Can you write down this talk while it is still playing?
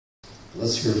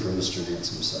Let's hear from Mr.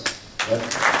 Nance himself. Right?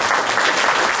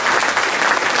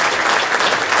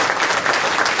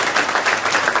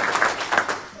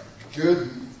 Good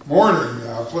morning.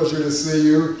 Pleasure to see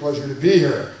you. Pleasure to be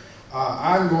here.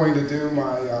 I'm going to do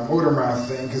my motor mouth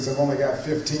thing because I've only got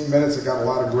 15 minutes. I've got a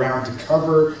lot of ground to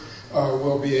cover.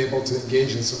 We'll be able to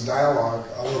engage in some dialogue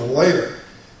a little later.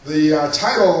 The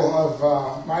title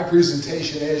of my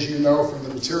presentation, as you know from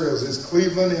the materials, is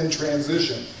Cleveland in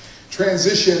Transition.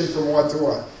 Transition from what to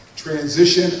what?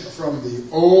 Transition from the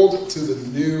old to the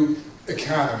new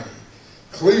economy.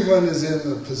 Cleveland is in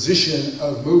the position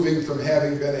of moving from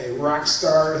having been a rock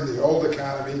star in the old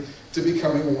economy to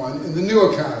becoming one in the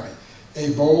new economy.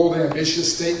 A bold,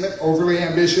 ambitious statement, overly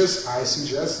ambitious? I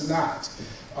suggest not.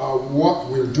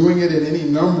 We're doing it in any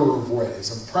number of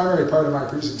ways. A primary part of my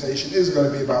presentation is going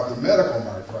to be about the Medical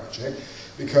Mart project,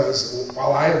 because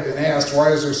while I have been asked,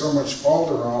 why is there so much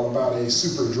falderall about a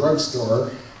super drugstore,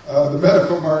 the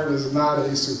Medical Mart is not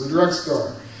a super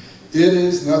drugstore. It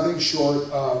is nothing short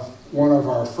of one of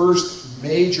our first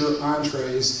major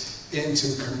entrees into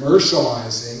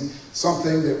commercializing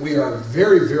something that we are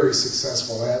very, very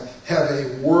successful at, have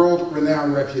a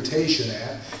world-renowned reputation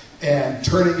at, and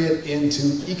turning it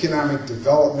into economic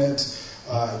development,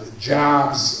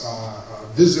 jobs,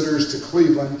 visitors to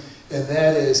Cleveland, and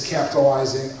that is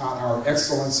capitalizing on our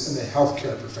excellence in the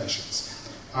healthcare professions.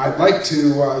 I'd like to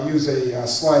use a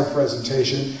slide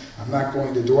presentation. I'm not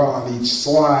going to dwell on each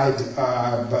slide,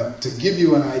 but to give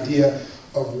you an idea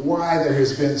of why there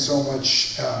has been so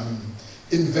much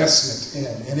investment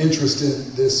in and interest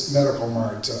in this Medical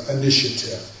Mart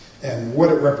initiative and what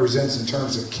it represents in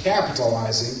terms of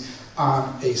capitalizing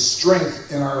on a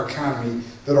strength in our economy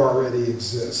that already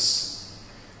exists.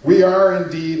 We are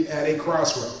indeed at a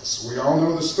crossroads. We all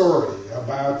know the story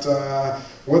about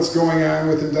what's going on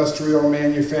with industrial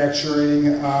manufacturing,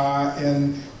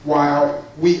 and while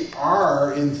we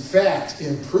are in fact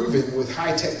improving with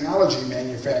high technology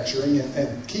manufacturing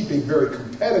and keeping very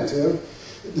competitive,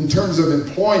 in terms of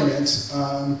employment,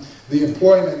 the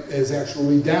employment is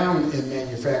actually down in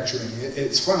manufacturing.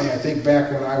 It's funny, I think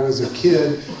back when I was a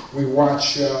kid, we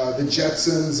watched the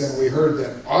Jetsons and we heard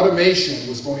that automation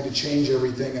was going to change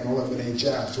everything and eliminate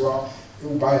jobs. Well,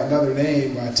 by another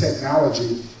name,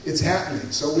 technology, it's happening.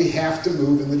 So we have to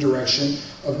move in the direction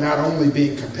of not only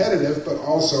being competitive, but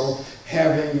also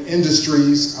having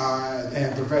industries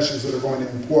and professions that are going to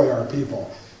employ our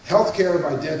people. Healthcare,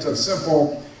 by dint of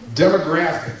simple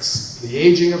demographics, the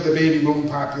aging of the baby boom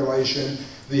population,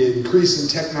 the increase in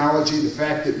technology, the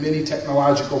fact that many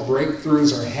technological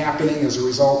breakthroughs are happening as a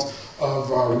result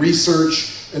of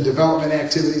research and development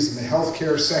activities in the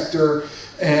healthcare sector,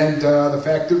 and the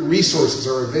fact that resources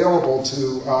are available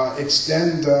to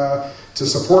extend, to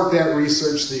support that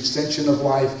research, the extension of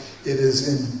life. It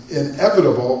is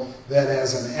inevitable that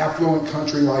as an affluent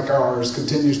country like ours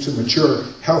continues to mature,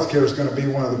 healthcare is going to be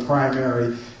one of the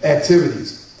primary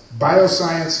activities.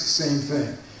 Bioscience, same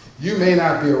thing. You may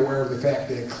not be aware of the fact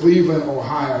that Cleveland,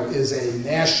 Ohio is a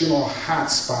national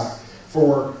hotspot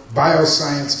for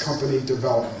bioscience company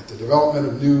development, the development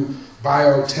of new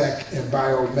biotech and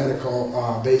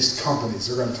biomedical based companies.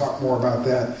 We're going to talk more about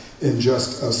that in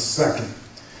just a second.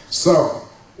 So,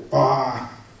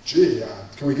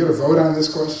 can we get a vote on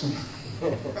this question?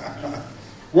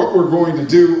 What we're going to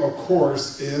do, of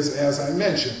course, is, as I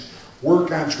mentioned,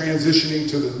 work on transitioning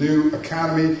to the new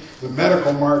economy. The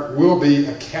Medical Mart will be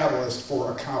a catalyst for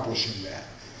accomplishing that.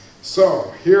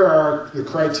 So here are the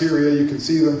criteria. You can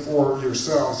see them for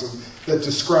yourselves that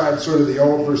describe sort of the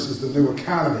old versus the new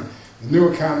economy. The new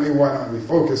economy, why don't we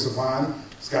focus upon?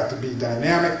 It's got to be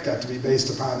dynamic, got to be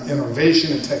based upon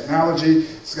innovation and technology.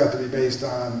 It's got to be based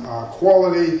on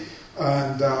quality.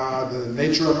 And the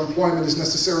nature of employment is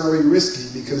necessarily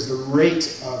risky because the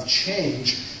rate of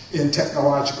change in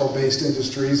technological-based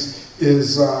industries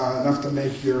is enough to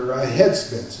make your head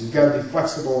spin. So you've got to be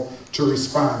flexible to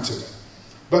respond to it.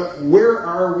 But where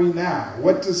are we now?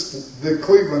 What does the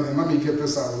Cleveland, and let me get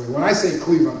this out of the way. When I say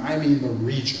Cleveland, I mean the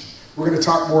region. We're going to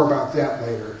talk more about that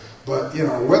later. But you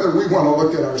know, whether we want to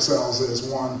look at ourselves as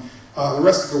one, the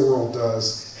rest of the world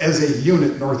does, as a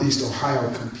unit, Northeast Ohio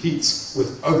competes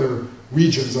with other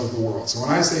regions of the world. So when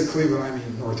I say Cleveland, I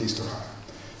mean Northeast Ohio.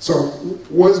 So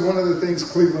what is one of the things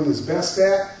Cleveland is best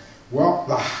at? Well,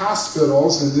 the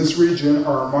hospitals in this region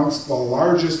are amongst the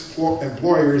largest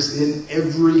employers in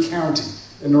every county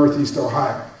in Northeast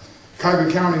Ohio.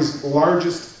 Cuyahoga County's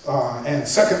largest and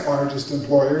second largest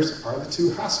employers are the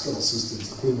two hospital systems,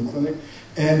 the Cleveland Clinic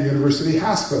and University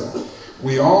Hospital.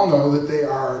 We all know that they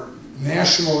are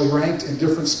nationally ranked in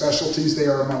different specialties. They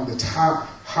are among the top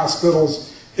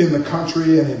hospitals in the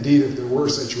country, and indeed, if there were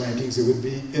such rankings, it would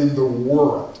be in the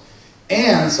world.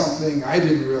 And something I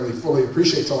didn't really fully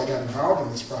appreciate until I got involved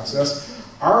in this process,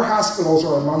 our hospitals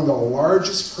are among the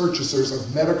largest purchasers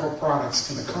of medical products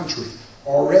in the country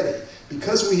already.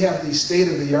 Because we have these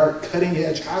state-of-the-art,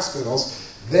 cutting-edge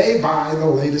hospitals, they buy the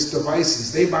latest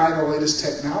devices, they buy the latest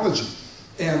technology.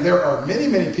 And there are many,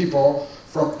 many people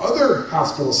from other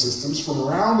hospital systems from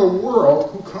around the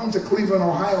world who come to Cleveland,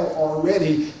 Ohio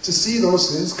already to see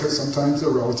those things, because sometimes they're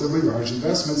relatively large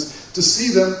investments, to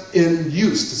see them in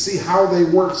use, to see how they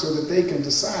work so that they can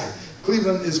decide.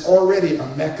 Cleveland is already a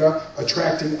mecca,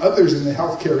 attracting others in the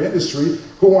healthcare industry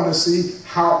who want to see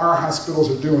how our hospitals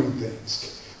are doing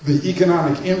things. The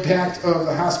economic impact of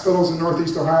the hospitals in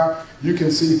Northeast Ohio, you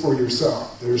can see for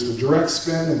yourself. There's the direct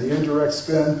spend and the indirect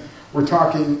spend. We're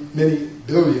talking many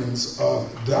billions of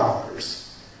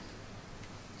dollars.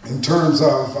 In terms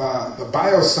of the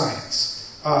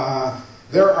bioscience,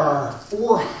 there are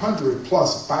 400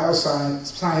 plus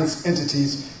bioscience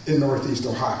entities in Northeast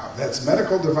Ohio. That's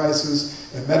medical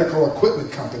devices and medical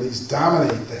equipment companies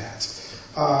dominate that.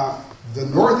 The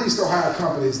Northeast Ohio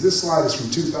companies, this slide is from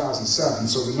 2007,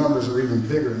 so the numbers are even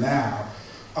bigger now,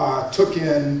 took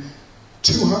in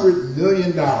 $200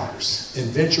 million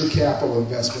in venture capital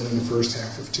investment in the first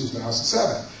half of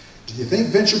 2007. Do you think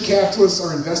venture capitalists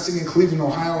are investing in Cleveland,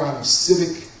 Ohio out of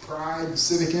civic pride,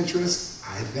 civic interest?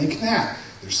 I think not.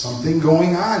 There's something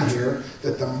going on here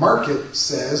that the market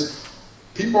says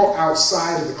people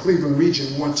outside of the Cleveland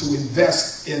region want to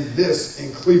invest in this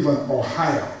in Cleveland,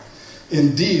 Ohio.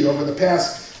 Indeed, over the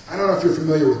past, I don't know if you're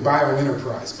familiar with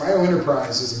BioEnterprise.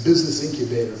 BioEnterprise is a business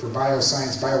incubator for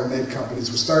bioscience, biomed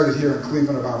companies. We started here in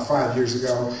Cleveland about 5 years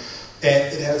ago,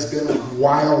 and it has been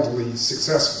wildly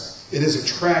successful. It has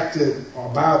attracted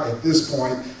about, at this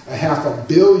point, $500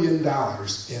 million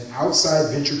in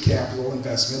outside venture capital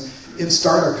investment in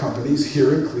startup companies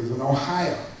here in Cleveland,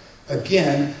 Ohio.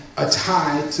 Again, a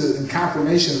tie to and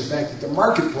confirmation of the fact that the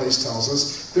marketplace tells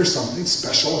us there's something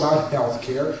special about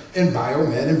healthcare and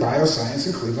biomed and bioscience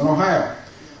in Cleveland, Ohio.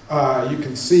 You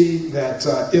can see that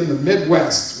in the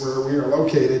Midwest, where we are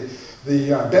located, the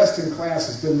best in class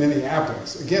has been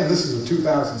Minneapolis. Again, this is a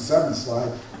 2007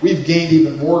 slide. We've gained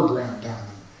even more ground down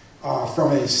there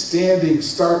from a standing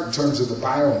start in terms of the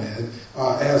biomed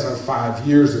as of 5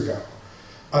 years ago.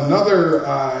 Another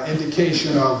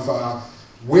indication of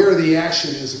where the action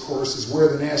is, of course, is where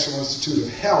the National Institute of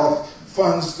Health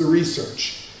funds the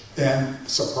research. And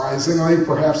surprisingly,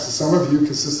 perhaps to some of you,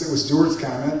 consistent with Stuart's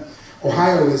comment,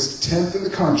 Ohio is 10th in the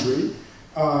country,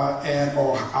 and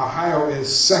Ohio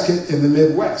is second in the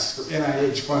Midwest for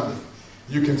NIH funding.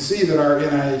 You can see that our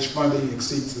NIH funding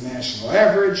exceeds the national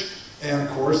average, and of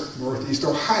course, Northeast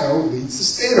Ohio leads the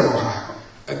state of Ohio.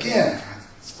 Again,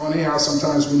 it's funny how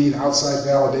sometimes we need outside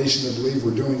validation to believe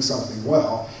we're doing something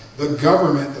well. The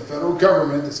government, the federal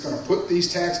government, that's going to put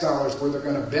these tax dollars where they're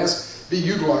going to best be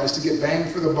utilized to get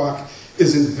bang for the buck,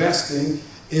 is investing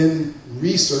in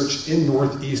research in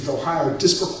Northeast Ohio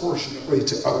disproportionately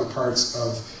to other parts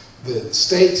of the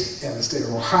state, and the state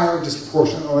of Ohio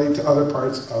disproportionately to other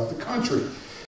parts of the country.